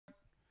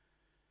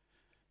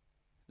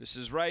This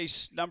is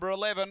race number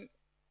 11,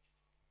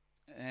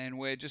 and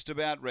we're just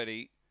about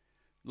ready.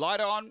 Light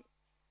on,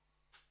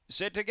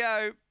 set to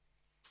go.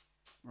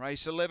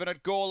 Race 11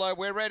 at Gawler,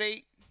 we're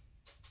ready.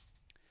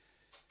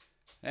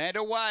 And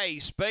away,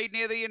 speed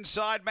near the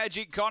inside.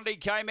 Magic Condi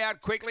came out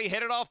quickly,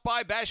 headed off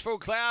by Bashful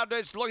Cloud.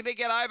 It's looking to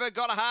get over,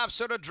 got a half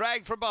sort of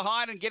drag from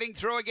behind and getting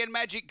through again.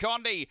 Magic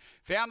Condi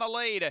found the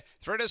lead.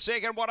 Through to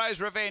second, Watto's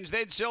Revenge.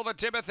 Then Silver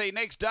Timothy.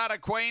 Next, Data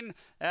Queen.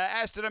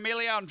 Aston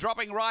Amelia on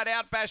dropping right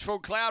out. Bashful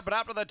Cloud, but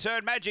up to the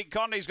turn. Magic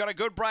Condi's got a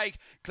good break.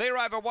 Clear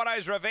over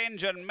Watto's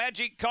Revenge and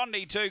Magic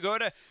Condi too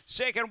good.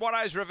 Second,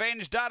 Watto's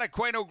Revenge. Data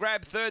Queen will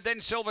grab third. Then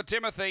Silver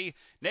Timothy.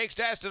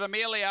 Next, Aston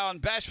Amelia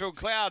and Bashful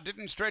Cloud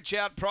didn't stretch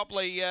out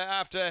properly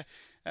after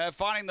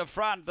finding the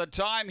front. The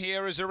time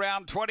here is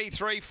around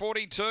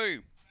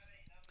 23:42.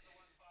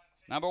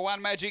 Number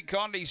one, Magic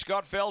Condi,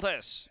 Scott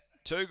Feltus.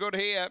 Too good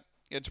here.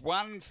 It's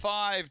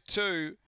 1:52.